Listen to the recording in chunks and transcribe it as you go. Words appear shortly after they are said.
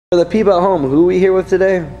For the people at home, who are we here with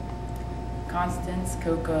today? Constance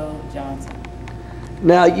Johnson.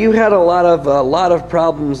 Now, you had a lot of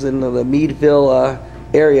problems in the Meadville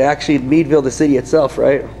area. Actually, Meadville, the city itself,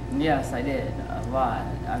 right? Yes, I did a lot.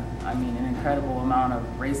 I mean, an incredible amount of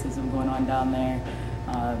racism going on down there.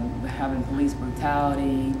 Having police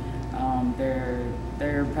brutality.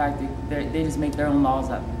 They just make their own laws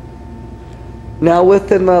up. Now,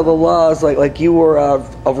 within the laws, like you were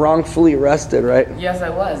wrongfully arrested, right? Yes, I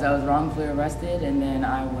was. I was wrongfully arrested, and then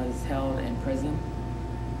I was held in prison.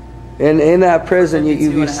 And in that prison,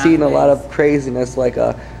 you've seen a lot of craziness, like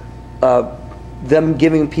them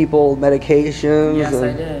giving people medications. Yes,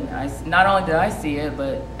 I did. Not only did I see it,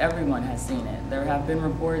 but everyone has seen it. There have been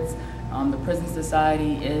reports. The prison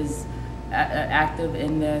society is active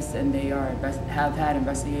in this, and they have had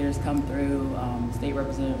investigators come through. State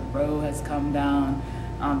Representative Rowe has come down.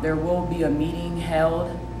 There will be a meeting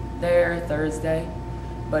held there Thursday,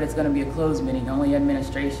 but it's going to be a closed meeting, only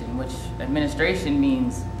administration, which administration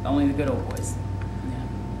means only the good old boys. Yeah.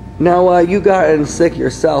 Now, you gotten sick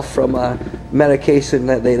yourself from medication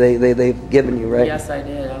that they've given you, right? Yes, I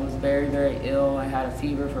did. I was very, very ill. I had a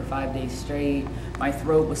fever for 5 days straight. My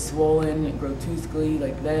throat was swollen, it grew grotesquely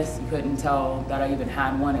like this. You couldn't tell that I even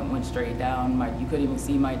had one. It went straight down. You couldn't even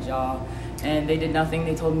see my jaw. And they did nothing.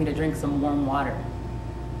 They told me to drink some warm water.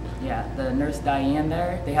 Yeah, the nurse Diane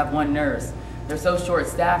there, they have one nurse. They're so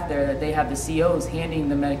short-staffed there that they have the COs handing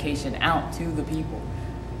the medication out to the people.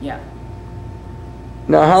 Yeah.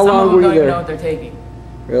 Now, how long were you there? Some of them don't even know what they're taking.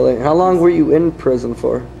 Really? How long were you in prison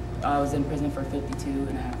for? I was in prison for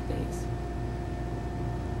 52.5 days.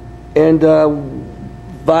 And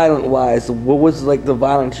violent-wise, what was like the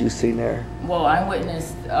violence you seen there? Well, I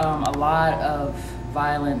witnessed a lot of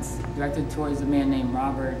violence directed towards a man named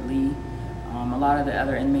Robert Lee. A lot of the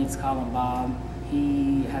other inmates call him Bob.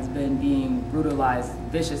 He has been being brutalized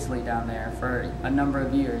viciously down there for a number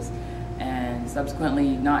of years. And subsequently,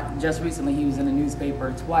 not just recently, he was in the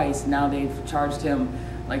newspaper twice. Now they've charged him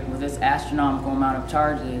with this astronomical amount of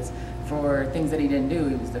charges for things that he didn't do.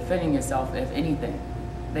 He was defending himself, if anything.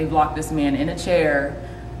 They've locked this man in a chair.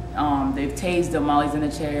 They've tased him while he's in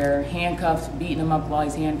the chair, handcuffed, beaten him up while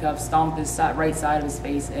he's handcuffed, stomped his right side of his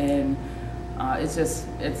face, and it's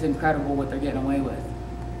incredible what they're getting away with.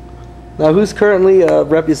 Now, who's currently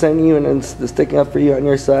representing you and sticking up for you on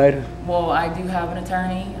your side? Well, I do have an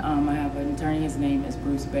attorney. I have an attorney. His name is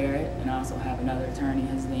Bruce Barrett, and I also have another attorney.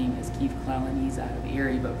 His name is Keith Clellan. He's out of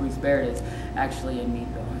Erie, but Bruce Barrett is actually in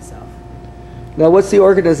Meadville himself. Now, what's the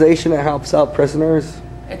organization that helps out prisoners?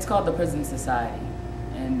 It's called the Prison Society,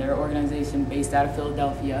 and they're an organization based out of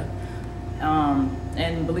Philadelphia.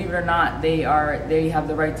 And believe it or not, they have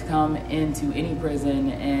the right to come into any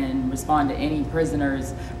prison and respond to any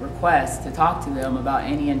prisoner's request to talk to them about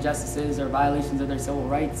any injustices or violations of their civil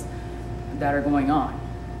rights that are going on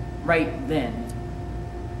right then.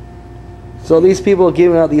 So these people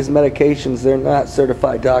giving out these medications, they're not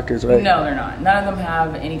certified doctors, right? No, they're not. None of them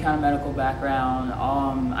have any kind of medical background.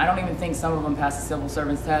 I don't even think some of them pass the civil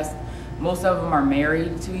servants test. Most of them are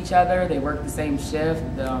married to each other. They work the same shift.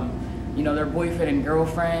 You know, their boyfriend and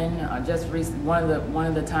girlfriend. Just recently, one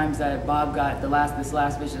of the times that Bob got this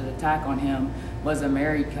last vicious attack on him was not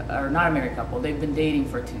a married couple. They've been dating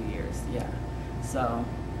for 2 years. Yeah. So,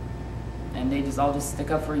 and they all just stick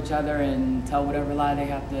up for each other and tell whatever lie they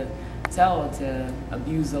have to tell to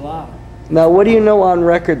abuse the law. Now, what do you know on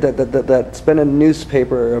record that's been in the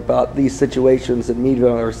newspaper about these situations in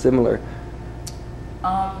Meadville or similar?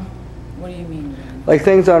 What do you mean? Like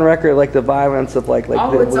things on record, like the violence of it's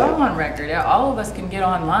all on record. All of us can get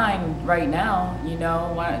online right now. You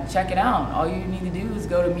know, check it out. All you need to do is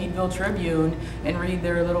go to Meadville Tribune and read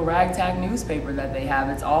their little ragtag newspaper that they have.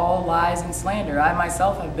 It's all lies and slander. I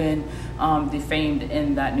myself have been defamed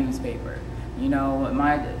in that newspaper. You know,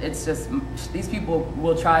 it's just these people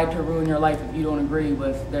will try to ruin your life if you don't agree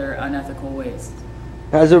with their unethical ways.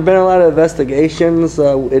 Has there been a lot of investigations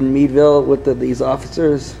in Meadville with these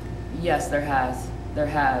officers? Yes, there has. There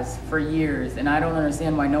has for years, and I don't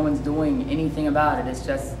understand why no one's doing anything about it. It's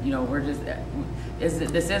just, you know,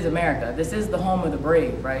 this is America. This is the home of the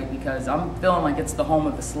brave, right? Because I'm feeling like it's the home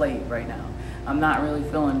of the slave right now. I'm not really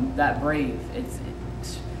feeling that brave.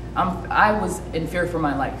 I was in fear for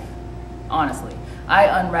my life, honestly. I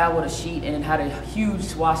unraveled a sheet and it had a huge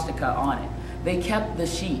swastika on it. They kept the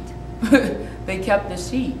sheet. They kept the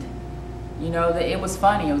sheet. You know, it was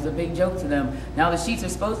funny. It was a big joke to them. Now the sheets are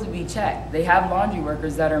supposed to be checked. They have laundry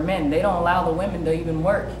workers that are men. They don't allow the women to even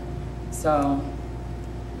work. So,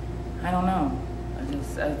 I don't know.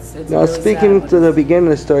 It's Now, really speaking sad, to the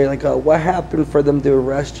beginning of the story, like what happened for them to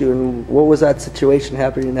arrest you, and what was that situation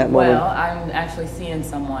happening in that moment? Well, I'm actually seeing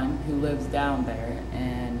someone who lives down there,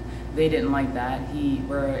 and they didn't like that.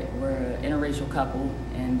 We're an interracial couple,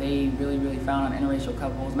 and they really frown on interracial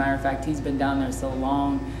couples. Matter of fact, he's been down there so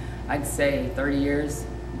long, I'd say 30 years.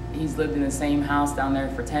 He's lived in the same house down there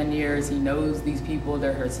for 10 years. He knows these people.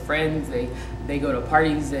 They're his friends. They go to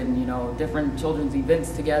parties and, you know, different children's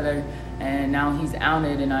events together. And now he's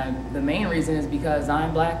outed, and the main reason is because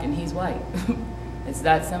I'm black and he's white. It's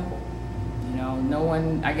that simple. You know, no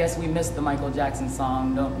one, I guess we missed the Michael Jackson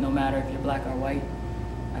song, no matter if you're black or white.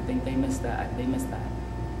 I think they missed that. They missed that.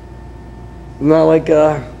 Now, like,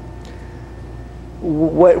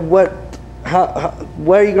 what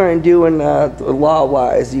are you going to do in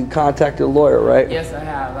law-wise? You contacted a lawyer, right? Yes, I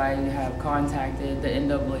have. I have contacted the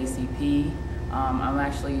NAACP. I'm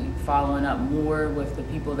actually following up more with the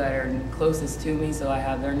people that are closest to me, so I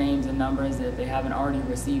have their names and numbers if they haven't already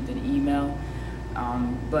received an email.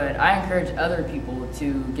 But I encourage other people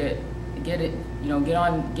to get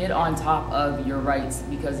on top of your rights,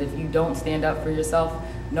 because if you don't stand up for yourself,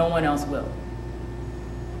 no one else will.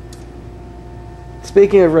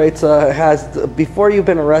 Speaking of rights, before you've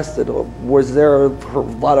been arrested, was there a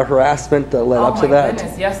lot of harassment that led up to that? Oh my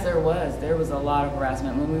goodness, yes there was. There was a lot of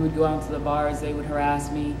harassment. When we would go out to the bars, they would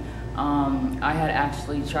harass me. I had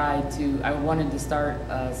actually I wanted to start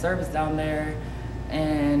a service down there,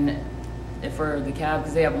 and for the cab,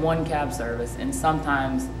 because they have one cab service, and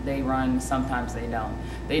sometimes they run, sometimes they don't.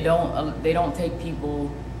 They don't take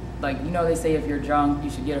people. Like, you know, they say if you're drunk,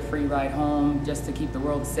 you should get a free ride home just to keep the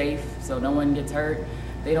world safe so no one gets hurt.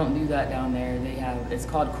 They don't do that down there. It's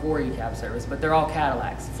called Corey Cab Service, but they're all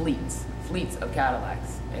Cadillacs, fleets of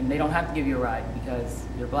Cadillacs. And they don't have to give you a ride because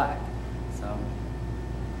you're black, so.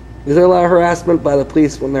 Is there a lot of harassment by the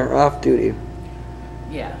police when they're off duty?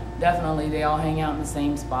 Yeah, definitely. They all hang out in the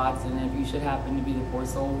same spots, and if you should happen to be the poor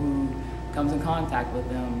soul who comes in contact with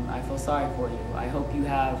them, I feel sorry for you. I hope you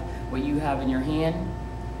have what you have in your hand,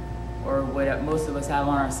 or what most of us have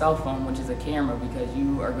on our cell phone, which is a camera, because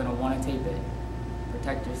you are going to want to tape it.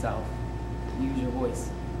 Protect yourself. Use your voice.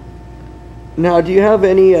 Now, do you have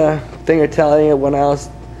any thing to tell anyone else,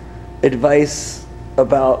 advice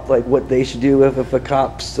about like what they should do if a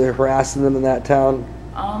cop's harassing them in that town?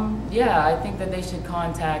 Yeah, I think that they should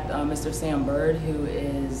contact Mr. Sam Bird, who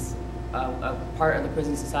is a part of the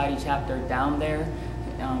Prison Society chapter down there.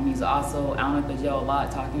 He's also out at the jail a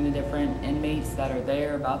lot, talking to different inmates that are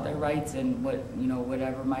there about their rights and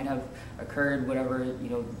whatever might have occurred,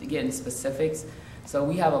 getting specifics. So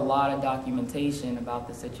we have a lot of documentation about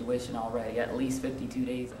the situation already, at least 52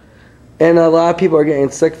 days. And a lot of people are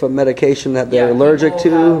getting sick from medication that they're allergic to.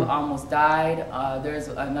 People have almost died. There's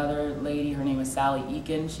another lady, her name is Sally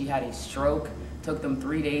Eakin. She had a stroke. Took them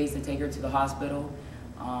 3 days to take her to the hospital.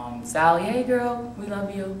 Sally, hey girl, we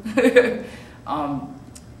love you.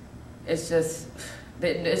 It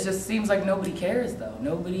just seems like nobody cares, though.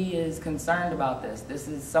 Nobody is concerned about this. This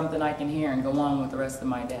is something I can hear and go on with the rest of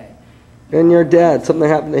my day. And your dad, something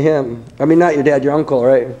happened to him. I mean, not your dad, your uncle,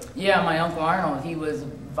 right? Yeah, my Uncle Arnold. He was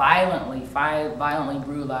violently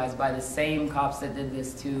brutalized by the same cops that did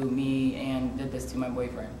this to me and did this to my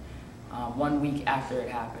boyfriend. 1 week after it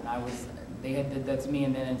happened, they had did that to me,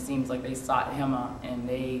 and then it seems like they sought him out and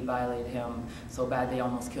they violated him so bad they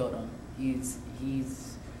almost killed him. He's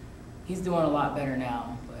doing a lot better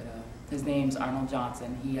now, but his name's Arnold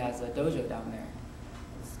Johnson. He has a dojo down there.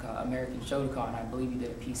 It's called American Shotokan. I believe you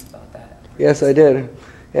did a piece about that. Yes, I did.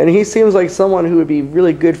 And he seems like someone who would be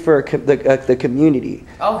really good for the community.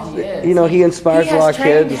 Oh, he is. You know, he inspires a lot of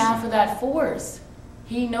kids. He has trained half of that force.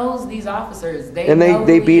 He knows these officers.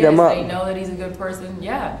 They beat him up. They know that he's a good person.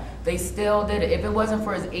 Yeah, they still did it. If it wasn't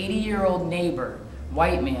for his 80-year-old neighbor,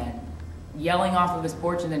 white man, yelling off of his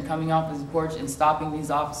porch and then coming off his porch and stopping these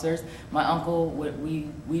officers, my uncle,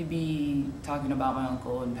 we'd be talking about my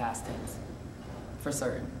uncle in past tense, for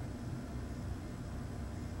certain.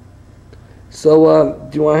 So,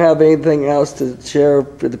 do you want to have anything else to share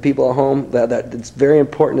for the people at home that it's very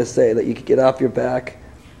important to say that you could get off your back?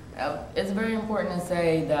 It's very important to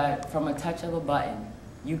say that from a touch of a button,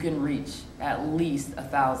 you can reach at least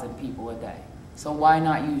 1,000 people a day. So why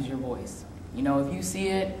not use your voice? You know, if you see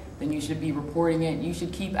it, then you should be reporting it. You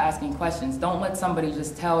should keep asking questions. Don't let somebody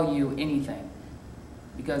just tell you anything,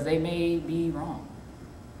 because they may be wrong.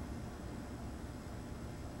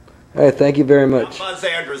 All right, thank you very much. I'm Buzz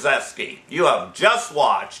Andrzejewski. You have just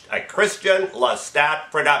watched a Christian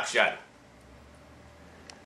Lestat production.